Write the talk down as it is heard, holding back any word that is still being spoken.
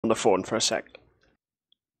the phone for a sec.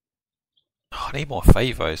 Oh, I need more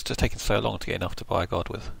favour. It's just taking so long to get enough to buy a god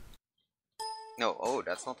with. No,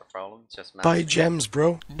 that's not the problem. It's just Buy gems,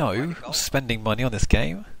 bro. No, I'm spending money on this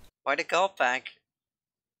game. Buy the gold pack.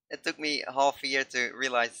 It took me half a year to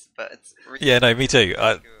realise, but it's really Yeah, no, me too.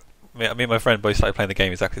 Me and my friend both started playing the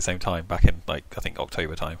game exactly the same time, back in, like, I think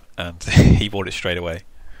October time, and he bought it straight away.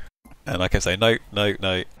 And I kept saying, no,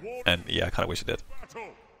 and yeah, I kind of wish I did.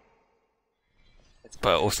 But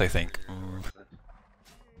I also think...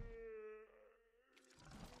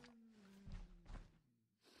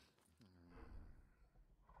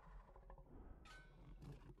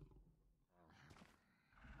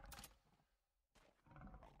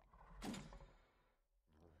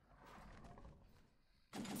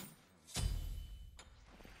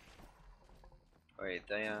 Wait,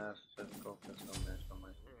 they have physical damage on my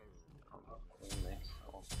makes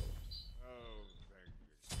all sorts.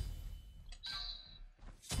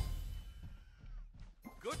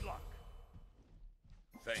 Good luck.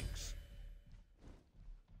 Thanks.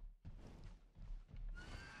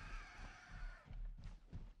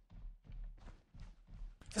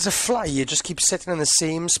 There's a fly. You just keep sitting in the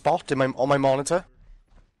same spot in on my monitor.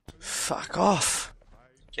 Fuck off.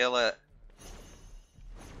 Kill it.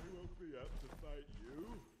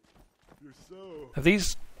 Have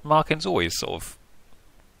these markings always sort of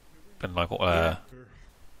been like... they've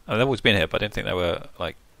always been here, but I didn't think they were,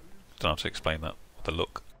 like... I don't know how to explain that. The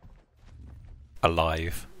look.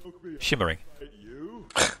 Alive. Shimmering.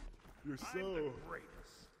 You're so...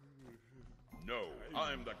 No,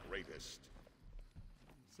 I'm the greatest.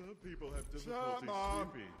 Some people have difficulty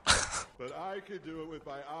sleeping, but I can do it with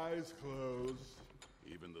my eyes closed.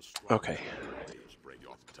 Even the Okay. break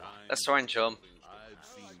off time. Let's try and jump. I've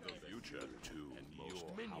seen the future too, and most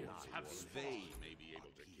minions have they may be able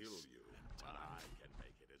to kill you, but I can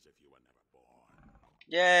make it as if you were never born.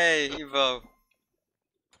 Yay, Evo.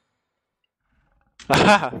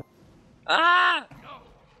 Ah!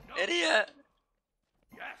 Idiot!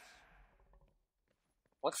 Yes.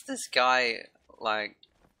 What's this guy like?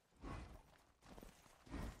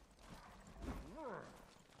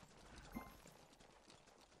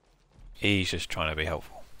 He's just trying to be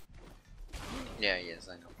helpful. Yeah, he is,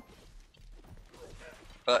 I know.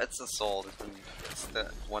 But it's Assault, it's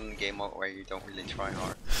the one game mode where you don't really try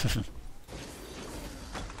hard.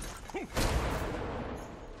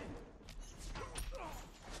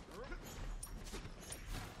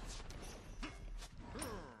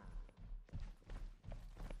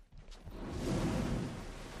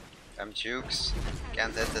 I'm Jukes,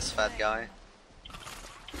 can't hit this fat guy.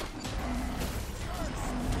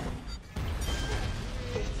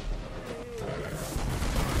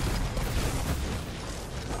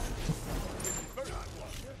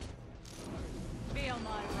 Feel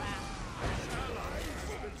my wrath.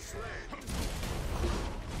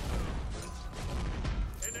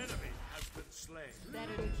 An enemy has been slain.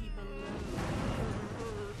 Better to keep alone.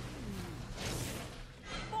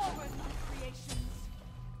 Forward, my creations.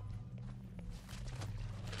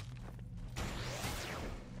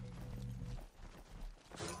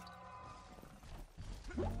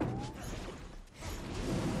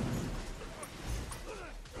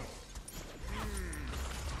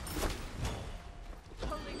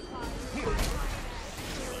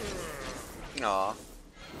 Aww.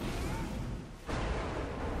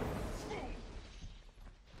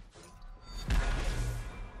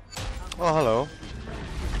 Oh, hello.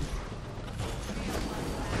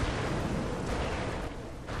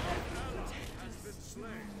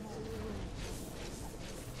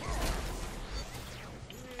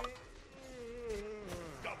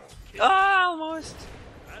 Ah, almost.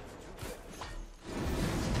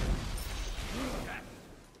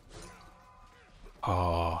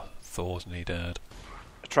 Oh, Thor's nearly dead.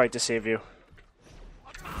 I tried to save you.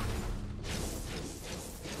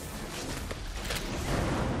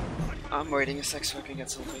 I'm waiting a sec so I can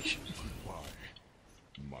get salvation.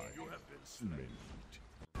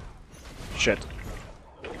 Shit.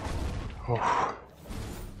 Oh,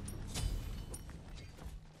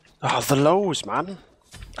 oh the lows, man.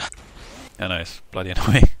 I know, it's bloody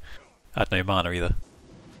annoying. I had no mana either.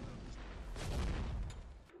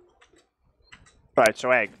 Right,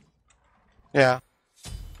 so Egg. Yeah.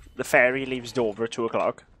 The ferry leaves Dover at 2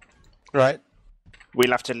 o'clock. Right.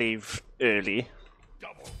 We'll have to leave early.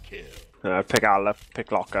 Double kill. Pick Al up,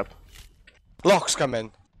 pick Locke up. Locks come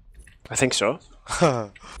in. I think so.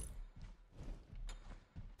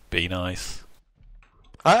 Be nice.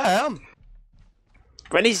 I am.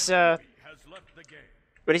 When he's Has left the game.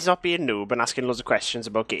 when he's not being noob and asking loads of questions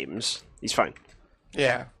about games, he's fine.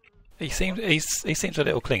 Yeah. He seems a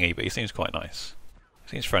little clingy, but he seems quite nice.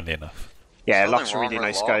 Seems friendly enough. Yeah, Something Locke's a wrong really with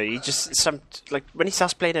nice Locke. guy. He just like when he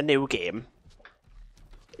starts playing a new game,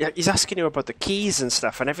 he's asking you about the keys and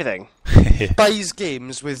stuff and everything. Buys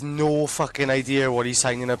games with no fucking idea what he's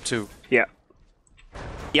signing up to. Yeah.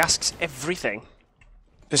 He asks everything.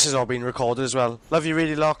 This is all being recorded as well. Love you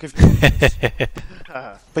really, Locke,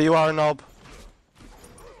 but you are a knob.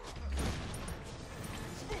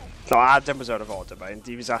 So Adam was out of order, man.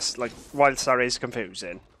 He was asked, like, Wildstar is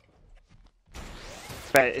confusing.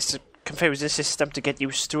 But it's a confusing system to get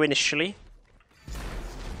used to initially.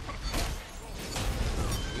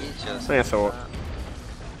 He just So I thought.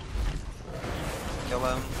 kill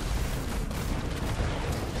him.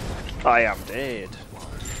 I am dead.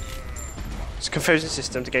 It's a confusing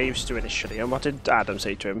system to get used to initially. And what did Adam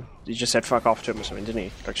say to him? He just said fuck off to him or something, didn't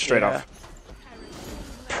he? Like, straight Yeah. off.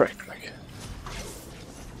 Prick, like.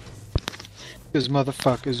 Because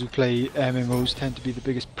motherfuckers who play MMOs tend to be the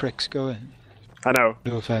biggest pricks going. I know.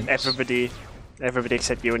 No offense. Everybody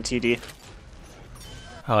except you and TD.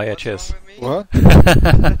 Oh yeah, cheers. What?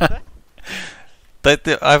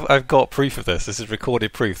 I've got proof of this. This is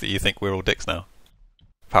recorded proof that you think we're all dicks now.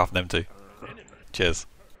 Apart from them two. Cheers.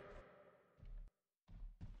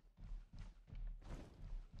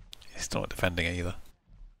 He's not defending it either.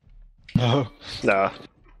 No. No.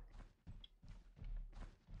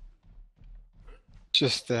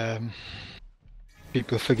 Just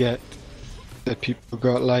people forget that people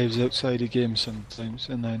got lives outside of games sometimes,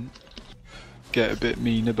 and then get a bit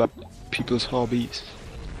mean about people's hobbies.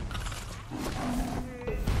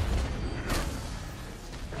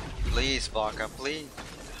 Please, Baka, please.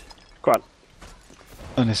 Go on.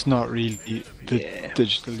 And it's not really the Yeah.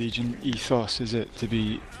 Digital Legion ethos, is it, to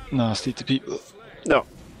be nasty to people? No.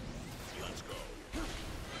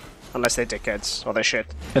 Unless they're dickheads or they're shit.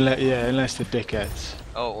 Unless they're dickheads.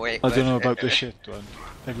 Oh wait. I don't but- know about the shit one.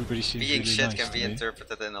 Everybody seems Being really shit nice can to be me.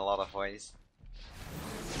 interpreted in a lot of ways.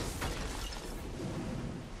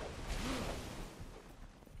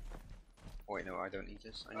 Wait, no, I don't need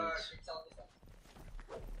this. I need.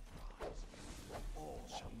 All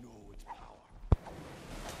shall know its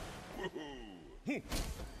power.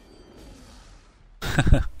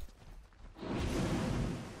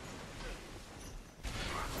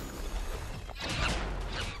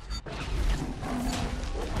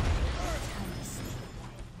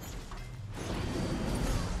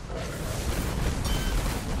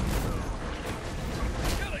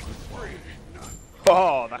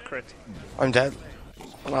 Oh, that crit. I'm dead.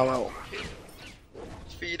 Wow.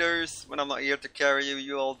 Feeders, when I'm not here to carry you,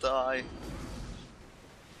 you all die.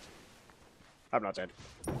 I'm not dead.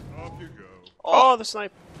 Off you go. Oh, the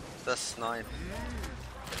snipe. The snipe.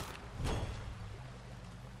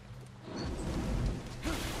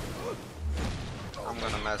 I'm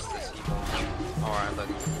gonna mess this evil. Alright, I'm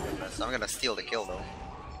gonna mess. I'm gonna steal the kill though.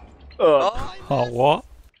 Oh, Oh, what?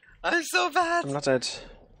 I'm so bad! I'm not dead.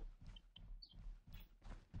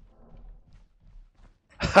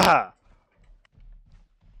 Haha.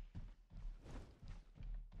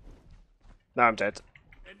 Now I'm dead.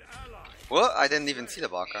 What? I didn't even see the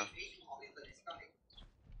Baka.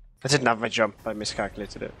 I didn't have my jump. I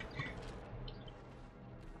miscalculated it.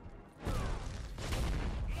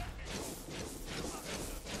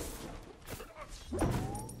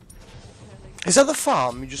 Is that the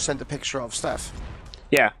farm you just sent a picture of, Steph?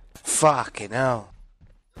 Yeah. Fucking hell.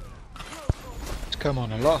 It's come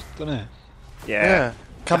on a lot, doesn't it? Yeah.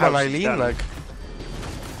 Come The on, house is Eileen, done. like.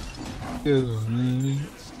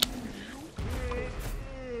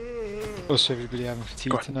 What's everybody having for tea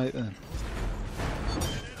Go on. tonight then?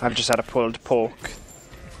 I've just had a pulled pork,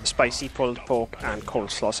 spicy pulled pork and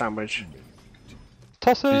coleslaw sandwich.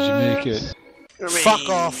 Did you make it? Fuck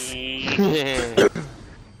off. Yeah,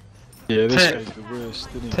 this Pip. guy's the worst,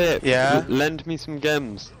 isn't he? Pip, Yeah? lend me some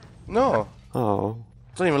gems. No. Oh.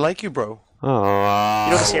 Don't even like you, bro. Oh.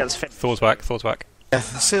 You know the sales fit. Thor's back, Thor's back. Yeah,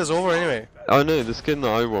 the sale's over anyway. Oh no, the skin that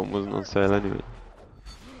I want wasn't on sale anyway.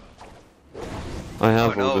 I Oh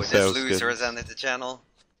have all no, the this sales loser skins. has ended the channel.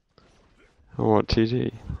 Oh, what,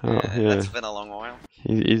 TG? Oh, yeah. It's been a long while.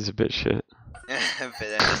 He's a bit shit.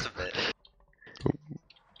 Just a bit.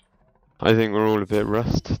 I think we're all a bit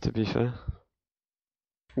rust, to be fair.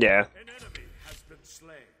 Yeah.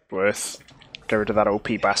 Worth. Get rid of that OP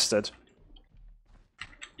bastard.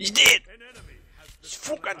 He's dead! He's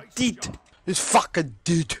fucking dead! He's fucking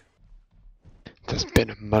dead. There's been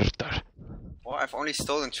a murder. Well, I've only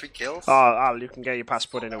stolen 3 kills. Oh, Al, you can get your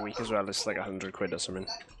passport in a week as well. It's like 100 quid or something.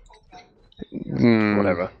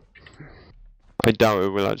 Whatever. I doubt it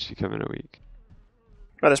will actually come in a week.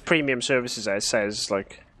 Well, there's premium services there. It says,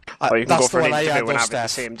 like, or you can That's go the for an one I interview had and though, have it the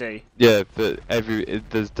Steph. same day. Yeah, but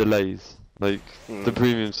there's delays. Like, the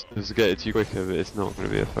premium servers will get it to you quicker, but it's not going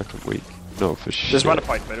to be a fucking week. Not for shit. There's one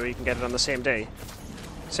appointment where you can get it on the same day.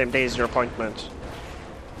 Same day as your appointment.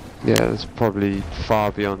 Yeah, it's probably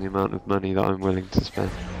far beyond the amount of money that I'm willing to spend.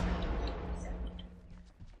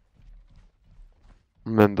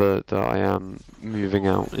 Remember that I am moving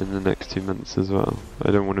out in the next 2 months as well. I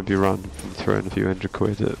don't want to be randomly throwing a few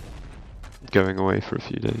 £100 at going away for a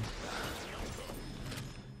few days.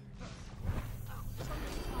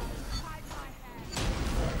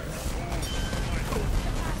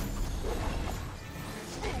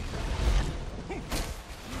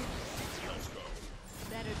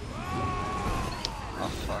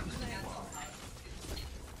 Oh fuck.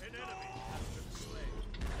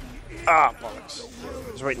 Ah, bollocks.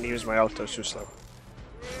 I was waiting to use my ult, I was too slow.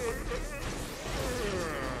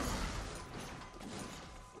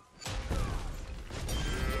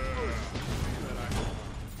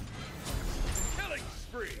 Killing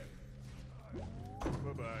spree.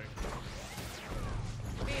 Bye-bye.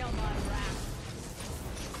 Feel my wrath.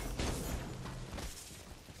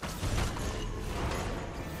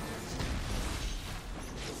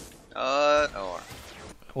 Oh.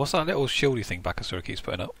 What's that little shieldy thing Bakasura keeps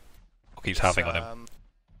putting up? Or keeps having on him?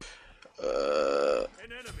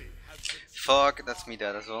 Fuck, that's me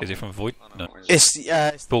dead as well. Is it from Void? Oh, No. where's it?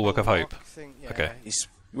 It's the Bulwark of Hope. thing, yeah. Okay.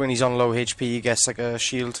 When he's on low HP, he gets like a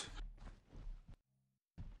shield.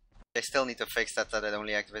 They still need to fix that it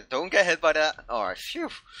only activates. Don't get hit by that. Alright, phew.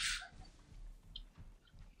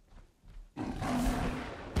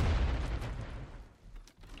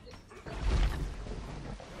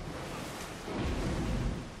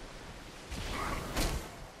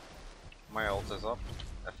 My ult is up.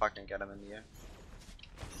 If I can get him in the air.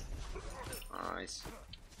 Nice.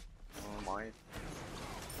 Oh my.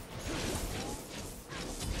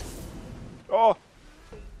 Oh!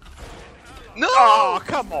 No! Oh,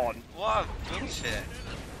 come on! What bullshit.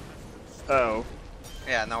 Oh.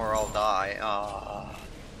 Yeah, now we're all die. Ah.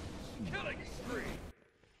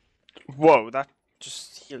 Whoa, that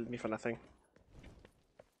just healed me for nothing.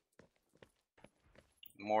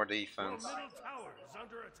 More defense.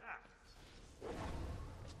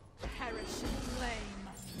 Perish in flame.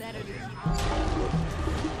 Better to keep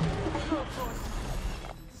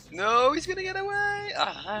No, he's gonna get away!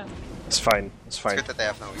 Ah. It's fine, it's It's fine. good that they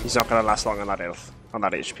have no He's not gonna last long on that health. On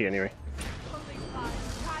that HP anyway. holy fire.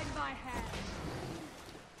 Guide my hand.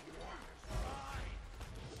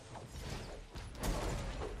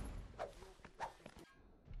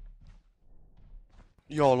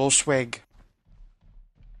 YOLO swag.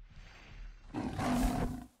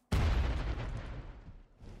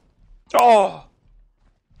 Oh!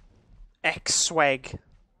 X-Swag.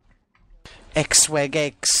 X-swag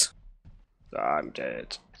X. I'm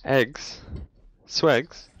dead. Eggs?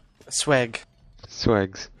 Swags? Swag.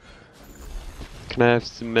 Swags. Can I have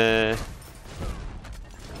some,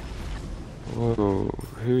 Whoa,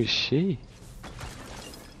 who is she?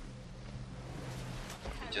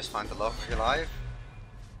 Just find the love of your life.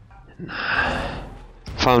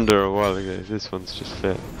 Found her a while ago, this one's just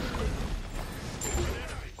fit.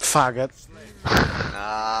 Faggot.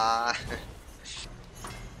 Nah.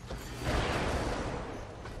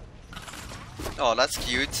 Oh, that's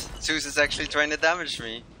cute. Zeus is actually trying to damage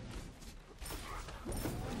me.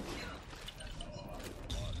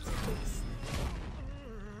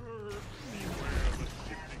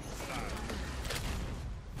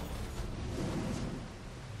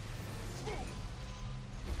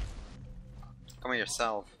 Come here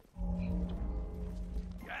yourself.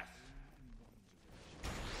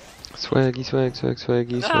 Swaggy, swag, swag,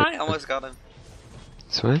 swaggy, Ah, swag. I almost got him.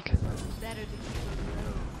 Swag? Better to keep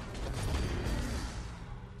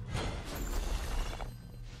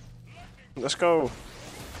Let's go.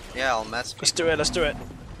 Yeah, I'll mess Let's do it, let's do it.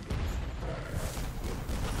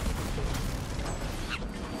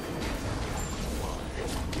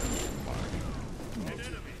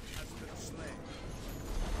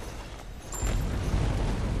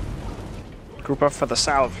 Group up for the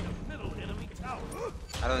salve.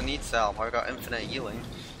 I don't need salve, I've got infinite healing.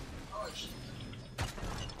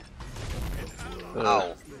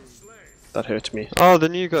 Ow. That hurt me. Oh, the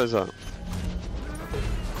new guy's out.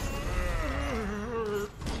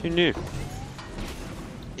 Who knew?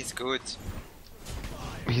 He's good.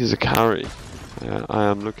 He's a carry. I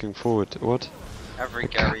am looking forward to what? Every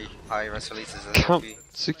Okay. Gary high-res releases a Camp movie.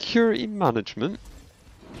 security management.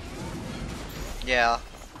 Yeah.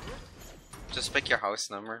 Just pick your house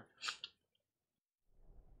number.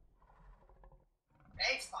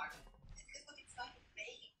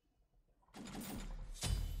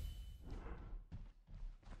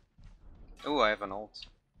 Ooh, I have an ult.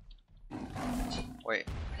 Wait.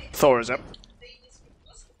 Thor is up.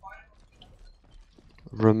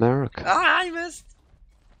 Romerica. Ah, I missed!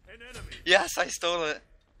 Yes, I stole it!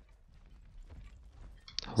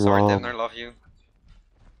 Sorry, Wow. Tipner, love you.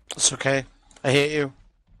 It's okay. I hate you.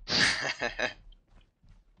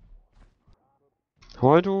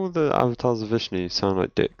 Why do all the avatars of Vishnu sound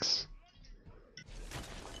like dicks?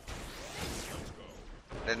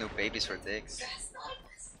 They're new babies for dicks.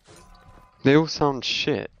 They all sound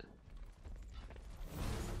shit.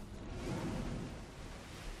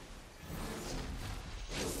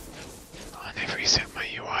 Oh, they've reset my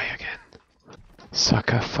UI again.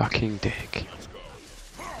 Suck a fucking dick.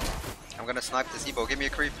 I'm gonna snipe this Ebo, give me a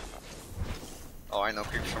creep. Oh, I know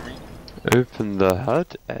creeps for me. Open the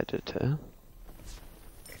HUD editor.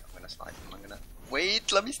 Okay, I'm gonna snipe him, I'm gonna...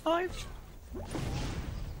 Wait, let me snipe!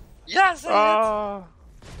 Yes, I hit! Ah.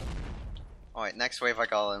 Alright, next wave I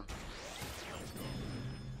got him.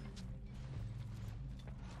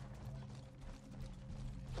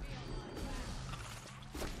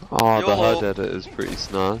 Oh, the YOLO. HUD editor is pretty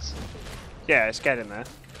snaz. Yeah, it's getting there.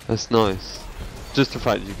 That's nice. Just the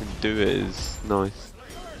fact you can do it is nice.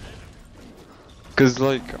 Because,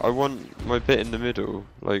 like, I want my bit in the middle,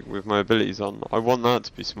 like, with my abilities on, I want that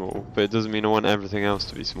to be small, but it doesn't mean I want everything else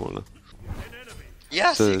to be smaller.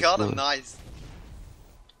 Yes, So you it's got him, nice.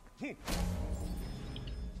 nice.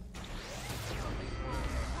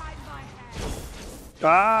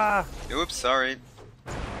 Ah! Oops, sorry.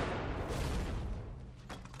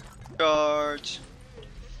 Charge.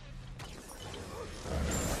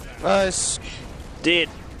 Nice. Dead.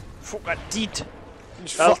 Fuck, I did.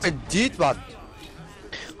 It's fucking dead, man.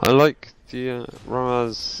 I like the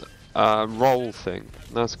Rama's roll thing,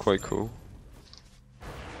 that's quite cool.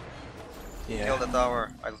 Kill the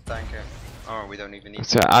tower, I'll tank it. Oh, we don't even need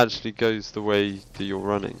So it actually goes the way that you're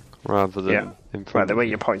running, rather than Yeah. in Right, front the of way you.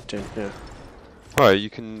 you're pointing, yeah. Alright, you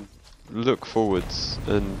can look forwards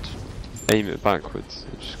and aim it backwards,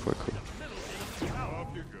 which is quite cool.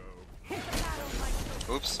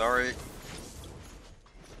 Oops, sorry.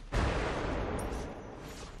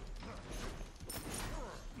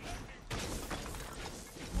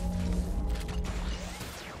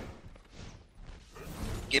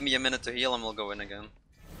 Give me a minute to heal and we'll go in again.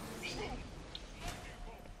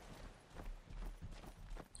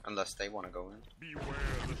 Unless they want to go in.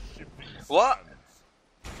 What?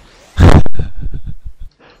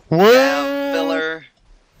 Damn, filler.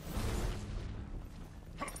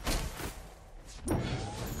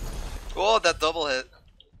 Oh, that double hit.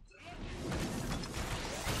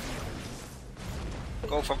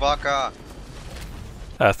 Go for Baka.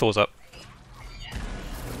 Thor's up.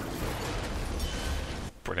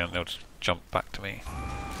 Brilliant, they'll just jump back to me.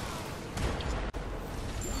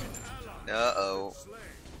 Uh-oh.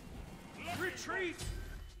 Retreat!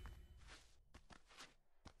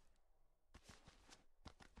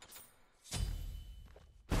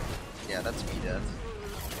 Yeah, that's me dead.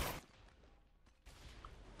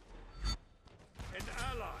 An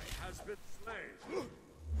ally has been slain.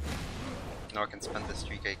 Now I can spend this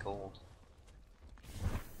 3k gold.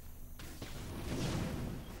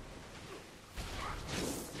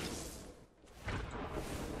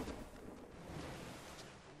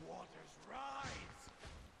 Waters rise!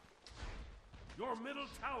 Your middle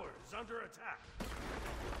tower is under attack.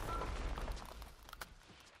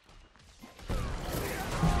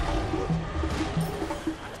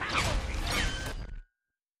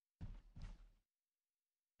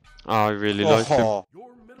 Oh, I really like him. Oh. Your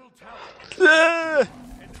middle tower.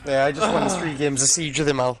 Yeah, I just won 3 games of Siege with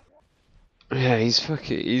him, Al. Yeah, he's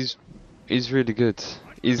really good.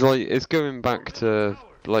 He's like, it's going back to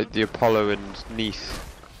like the Apollo and Neath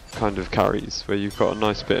kind of carries, where you've got a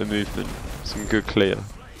nice bit of movement, some good clear,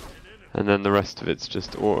 and then the rest of it's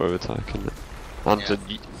just auto attack, and Yeah,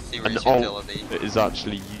 an serious ult utility. that is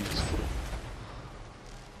actually useful.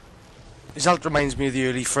 His ult reminds me of the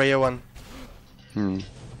early Freya one.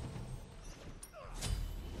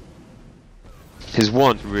 His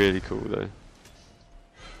one's really cool though.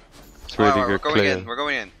 It's really Alright, good we're going clear. in, we're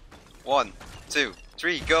going in. 1, 2,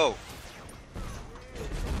 3, go!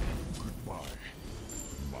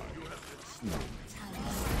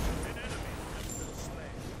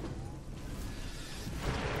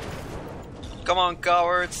 Come on,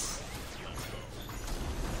 cowards!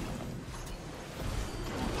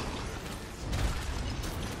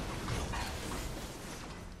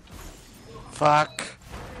 Fuck.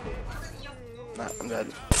 Nah, I'm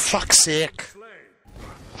dead. Fuck's sake.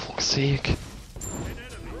 Fuck's sake.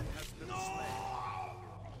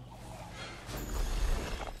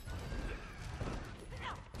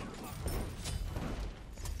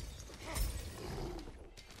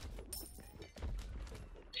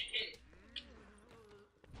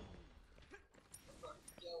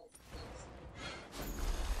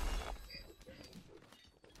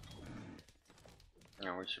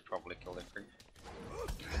 No, we should probably kill the creep.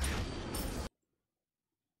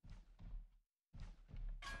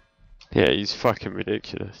 Yeah, he's fucking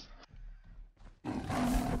ridiculous.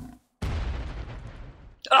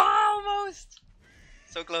 Oh, almost!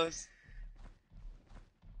 So close.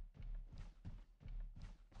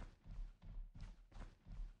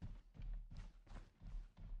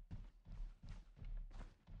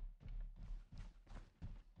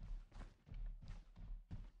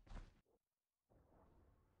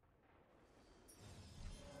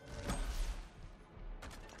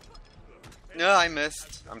 No, I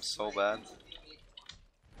missed. I'm so bad.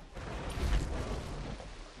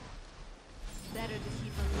 Better to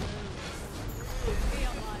keep alone.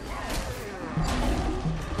 Feel my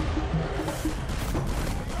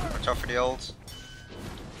Watch out for the ults.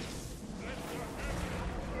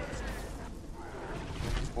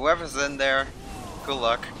 Whoever's in there, good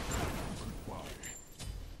luck.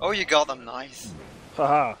 Oh, you got them, nice.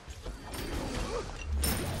 Haha.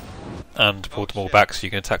 And pull them all back so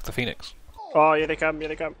you can attack the Phoenix. Oh, here they come, here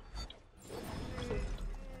they come.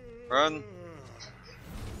 Run.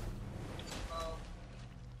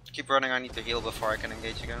 Keep running, I need to heal before I can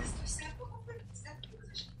engage again.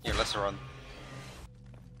 Here, let's run.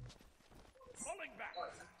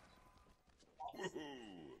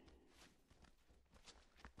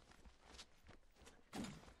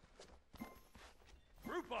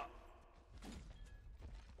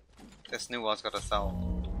 This new one's got a cell.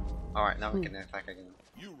 Alright, now we can attack again.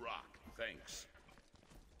 You rock. Thanks.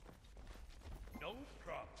 No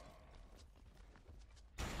problem.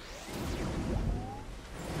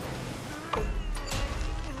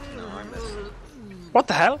 No, I missed. What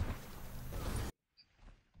the hell?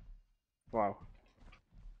 Wow.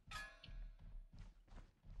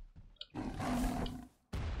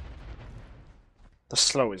 The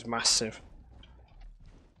slow is massive.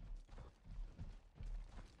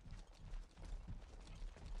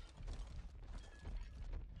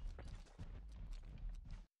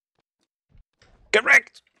 Get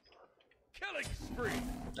wrecked! Killing spree.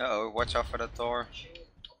 Uh oh, watch out for that door.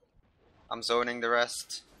 I'm zoning the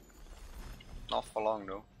rest. Not for long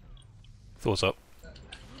though. Thoughts up.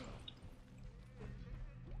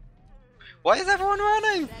 Why is everyone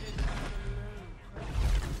running?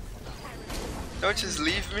 Don't just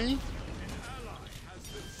leave me.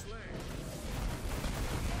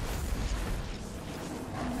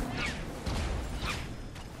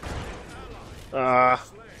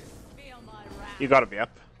 You gotta be up.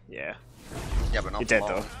 Yeah. Yeah, but not You're for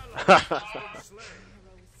dead long. though.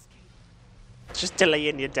 Just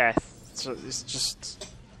delaying your death. So it's just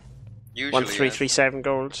Usually, 1337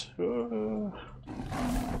 gold. Ooh.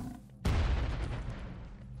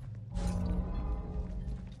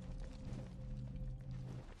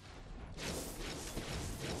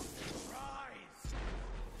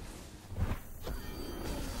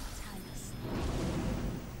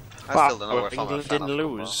 I still don't know if I'm a England fan didn't of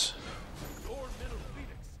football. lose.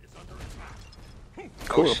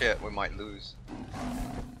 Oh shit, we might lose.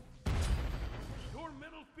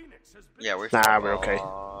 Yeah, we're Nah, fine. we're okay.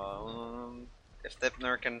 If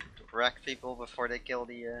Tipner can wreck people before they kill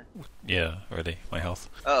the. Yeah, already. My health.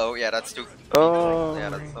 Oh yeah, that's too. Oh. Yeah,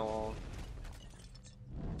 that's so.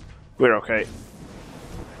 We're okay.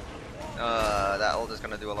 That ult is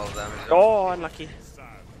gonna do a lot of damage. Oh, unlucky.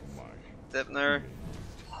 Tipner.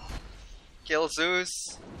 Kill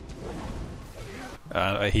Zeus.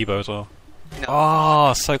 A Hebo as well. No.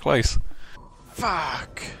 Oh, so close.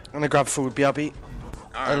 Fuck. I'm gonna grab food, BRB.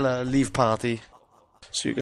 Alright. I'll leave party. So you